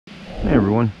Hey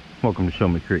everyone, welcome to Show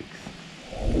Me Creeks.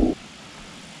 I'm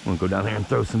gonna go down here and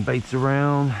throw some baits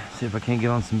around, see if I can't get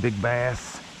on some big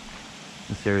bass.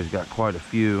 This area's got quite a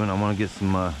few, and I want to get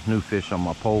some new fish on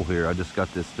my pole here. I just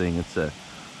got this thing. It's a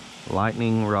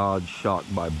lightning rod shot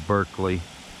by Berkley. It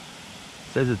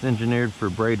says it's engineered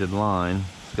for braided line.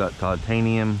 It's got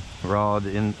titanium rod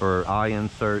or eye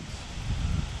inserts.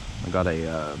 I got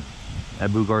a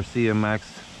Garcia Max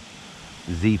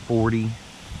Z40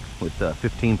 with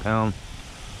 15-pound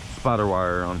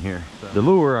spiderwire on here. The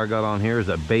lure I got on here is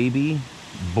a baby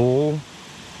bull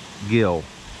gill.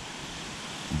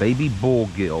 Baby bull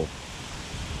gill.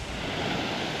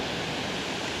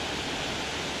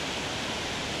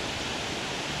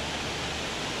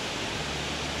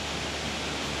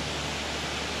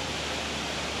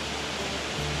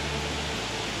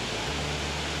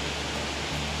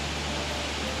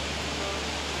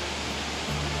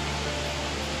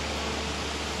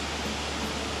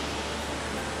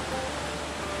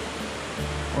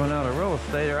 Run out of real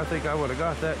estate, or I think I would have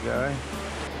got that guy.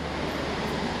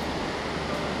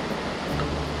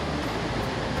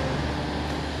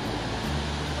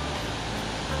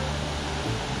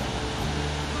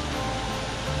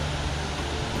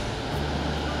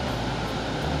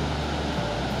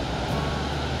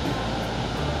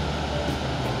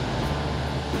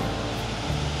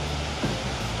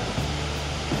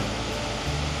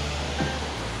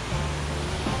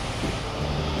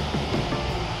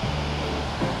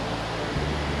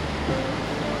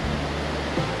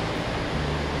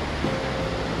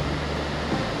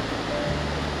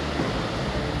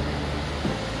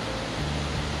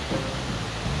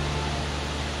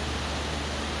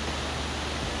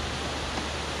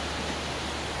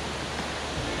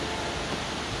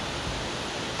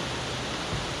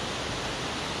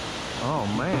 Oh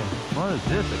man, what is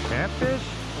this, a catfish?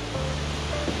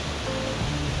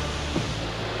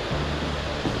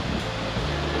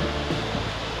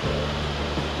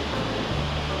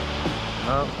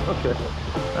 Oh, okay.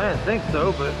 I didn't think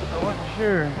so, but I wasn't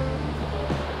sure.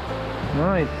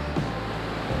 Nice.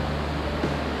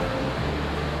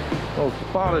 Little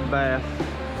spotted bass.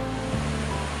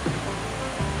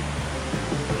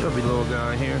 Chubby little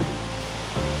guy here.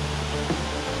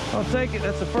 I'll take it.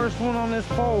 That's the first one on this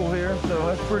pole here, so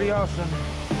that's pretty awesome.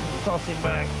 Toss him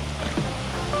back.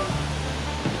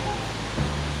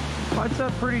 Bites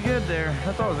up pretty good there.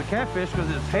 I thought it was a catfish because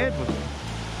its head was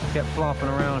kept flopping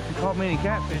around. If you caught me any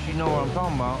catfish, you know what I'm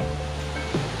talking about.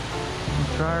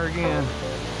 Let's try her again.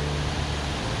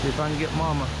 See if I can get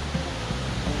mama.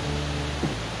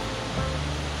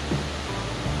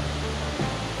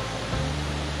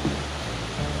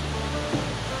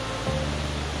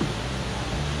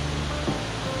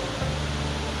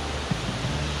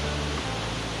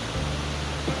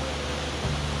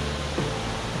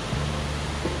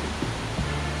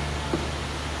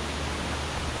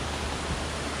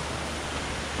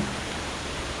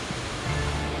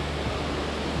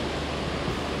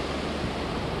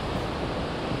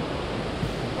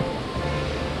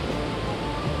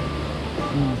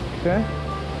 Okay.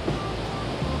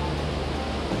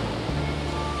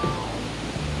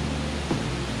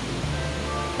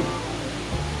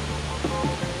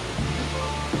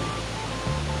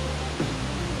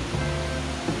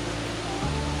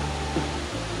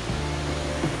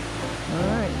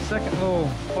 Alright, second little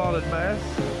spotted bass.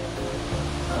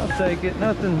 I'll take it.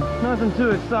 Nothing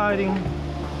too exciting.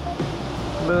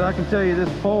 But I can tell you this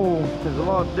pole is a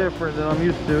lot different than I'm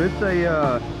used to. It's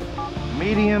a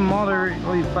medium,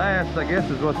 moderately fast, I guess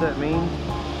is what that means.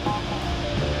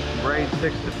 Braid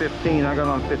 6 to 15. I got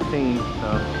on 15,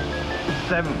 so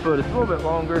 7 foot. It's a little bit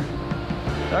longer.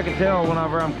 I can tell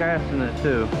whenever I'm casting it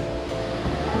too.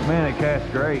 But man, it casts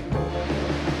great.